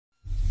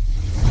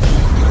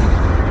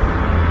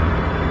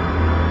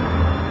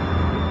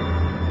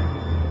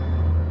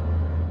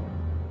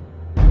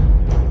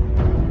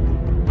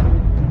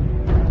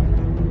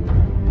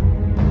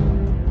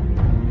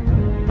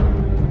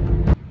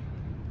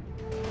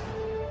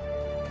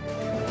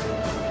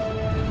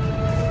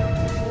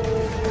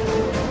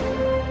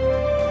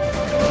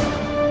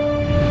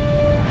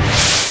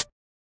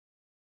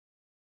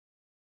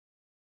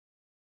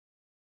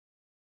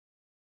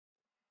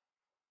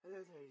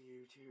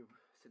YouTube.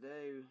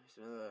 Today is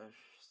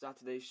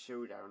Saturday's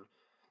Showdown,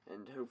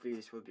 and hopefully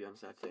this will be on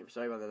Saturday. I'm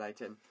sorry about the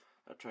lighting.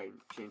 I'll try and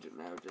change it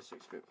now just so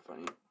it's a bit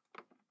funny.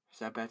 Is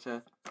that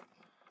better?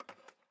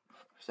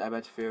 Is that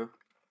better for you?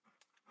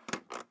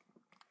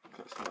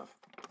 Close enough.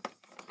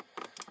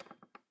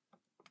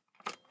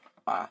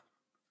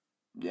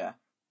 Yeah.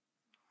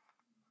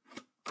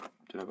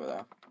 Don't know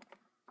about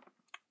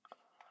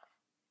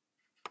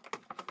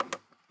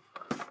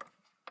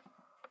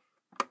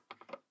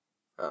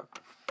that.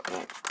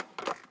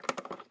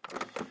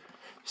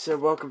 So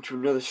welcome to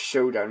another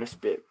showdown. It's a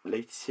bit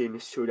late to see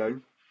this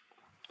showdown.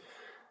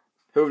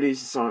 Hopefully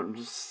this is on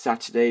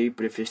Saturday,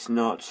 but if it's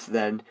not,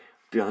 then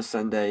it'll be on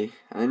Sunday.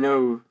 And I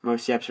know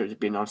most of the episodes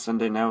have been on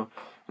Sunday now,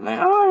 and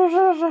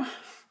got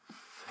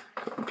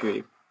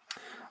computer.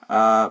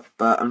 But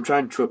I'm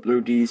trying to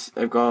upload these.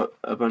 I've got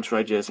a bunch of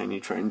ideas I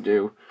need to try and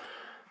do,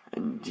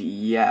 and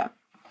yeah.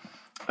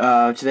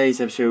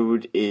 Today's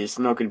episode is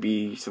not going to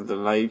be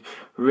something like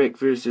Rick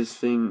versus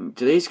thing.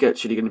 Today's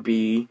actually going to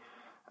be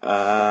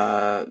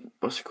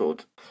what's it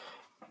called?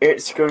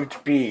 It's going to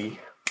be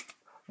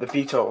the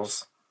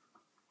Beatles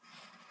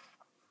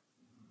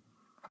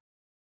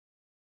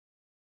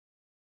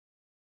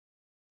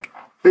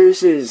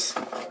versus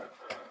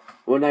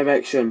One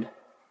Direction.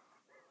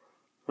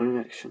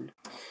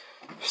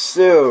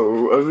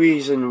 So, a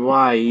reason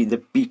why the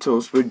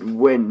Beatles would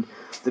win.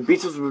 The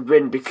Beatles would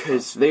win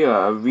because they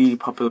are a really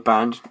popular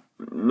band.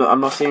 No,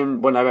 I'm not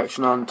saying One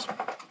Direction aren't.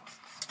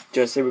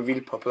 Just they were really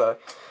popular.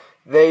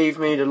 They've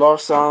made a lot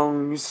of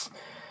songs,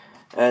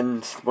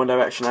 and One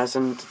Direction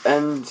hasn't.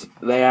 And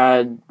they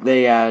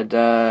had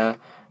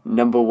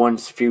number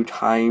ones a few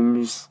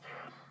times.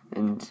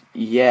 And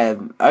yeah,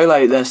 I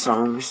like their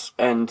songs.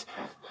 And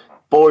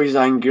boys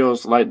and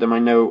girls like them. I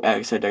know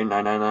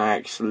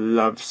X999X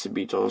loves the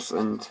Beatles,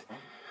 and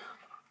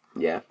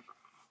yeah,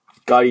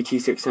 Guardy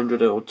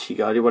T600 or T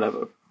Guardy,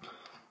 whatever.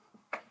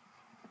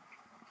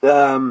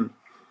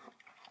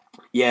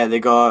 Yeah, they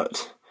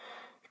got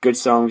good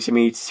songs. They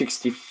made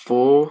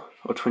 64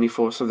 or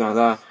 24, something like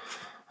that,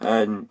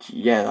 and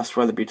yeah, that's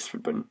why the Beatles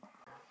would win.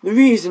 The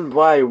reason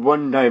why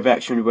One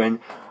Direction would win.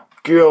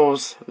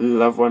 Girls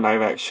love One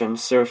Direction,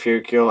 so if you're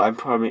a girl, I'm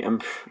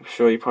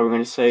sure you're probably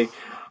going to say,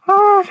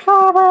 "Oh, it's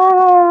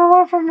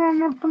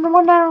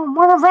One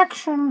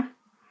Direction."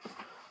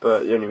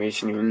 But the only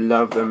reason you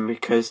love them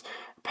because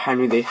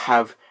apparently they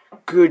have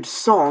good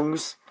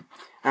songs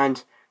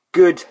and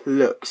good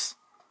looks.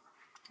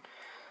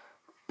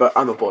 But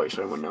I'm a boy,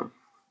 so I wouldn't know.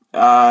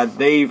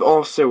 They've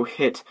also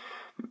hit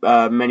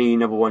many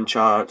number one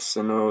charts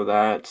and all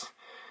that.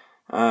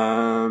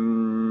 I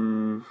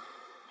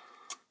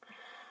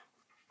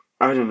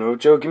don't know.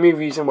 Joe, give me a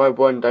reason why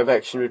One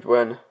Direction would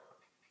win.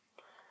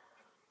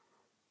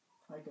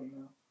 I don't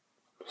know.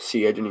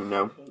 See, I don't even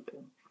know.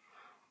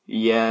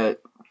 Yeah,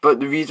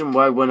 but the reason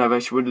why One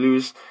Direction would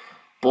lose,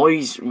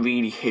 boys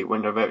really hate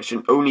One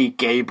Direction. Only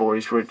gay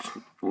boys would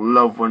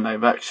love One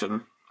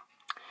Direction.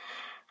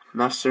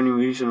 And that's the only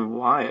reason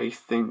why I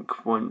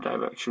think One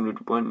Direction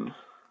would win,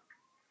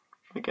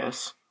 I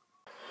guess.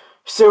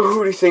 So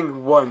who do you think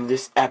won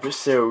this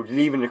episode?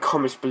 Leave in the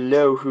comments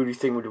below who do you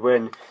think would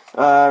win.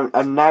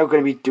 I'm now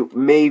going to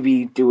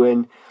be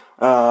doing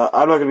I'm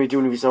not going to be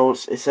doing the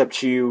results. It's up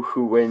to you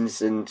who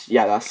wins, and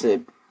yeah, that's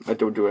it. I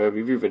don't do a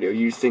review video.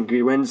 You think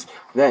who wins,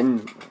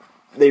 then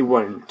they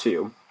won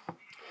too.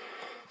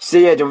 So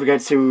yeah, don't forget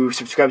to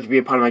subscribe to be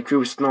a part of my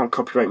crew. It's not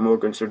copyright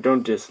Morgan, so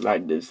don't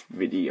dislike this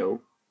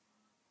video.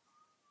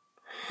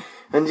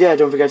 And yeah,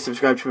 don't forget to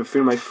subscribe to a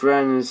few of my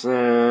friends.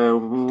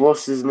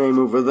 What's his name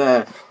over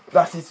there?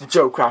 That is the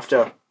Joe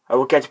Crafter. I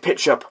will get a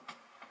pitch up.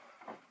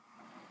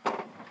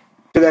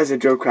 So there's a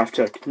Joe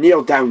Crafter.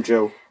 Kneel down,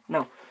 Joe.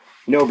 No.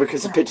 No,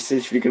 because the pitch is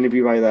literally going to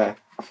be right there.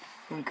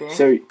 Okay.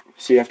 So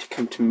you have to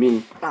come to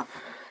me. No.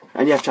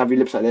 And you have to have your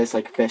lips like this,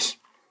 like a fish.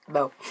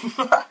 No.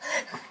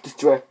 Just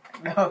do it.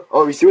 No.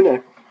 Oh, he's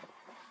doing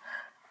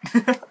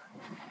it.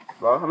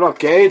 Well, I'm not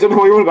gay. I don't know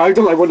what you're on about. I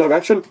don't like One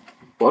Direction.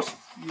 What?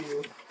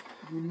 You.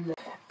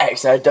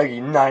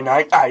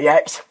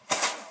 X999IX.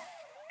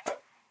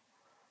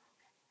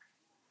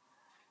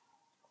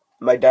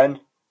 Am I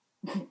done?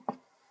 Am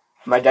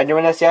I done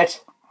doing this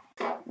yet?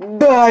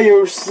 Buy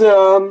you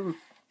some.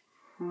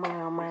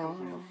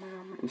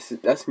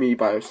 That's me,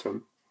 buy you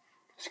some.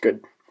 It's a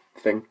good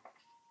thing.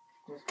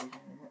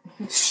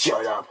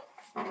 Shut up.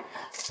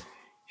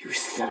 You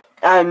son.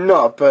 And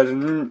not but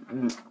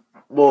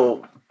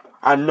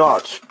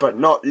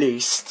not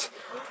least,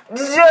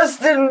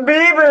 Justin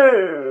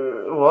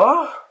Bieber.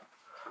 What?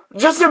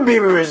 Justin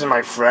Bieber isn't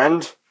my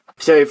friend.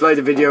 So if you like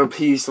the video,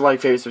 please like,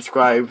 favorite,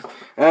 subscribe,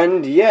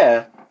 and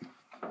yeah.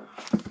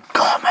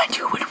 Comment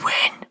who would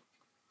win.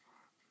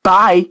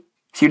 Bye.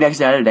 See you next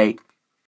Saturday.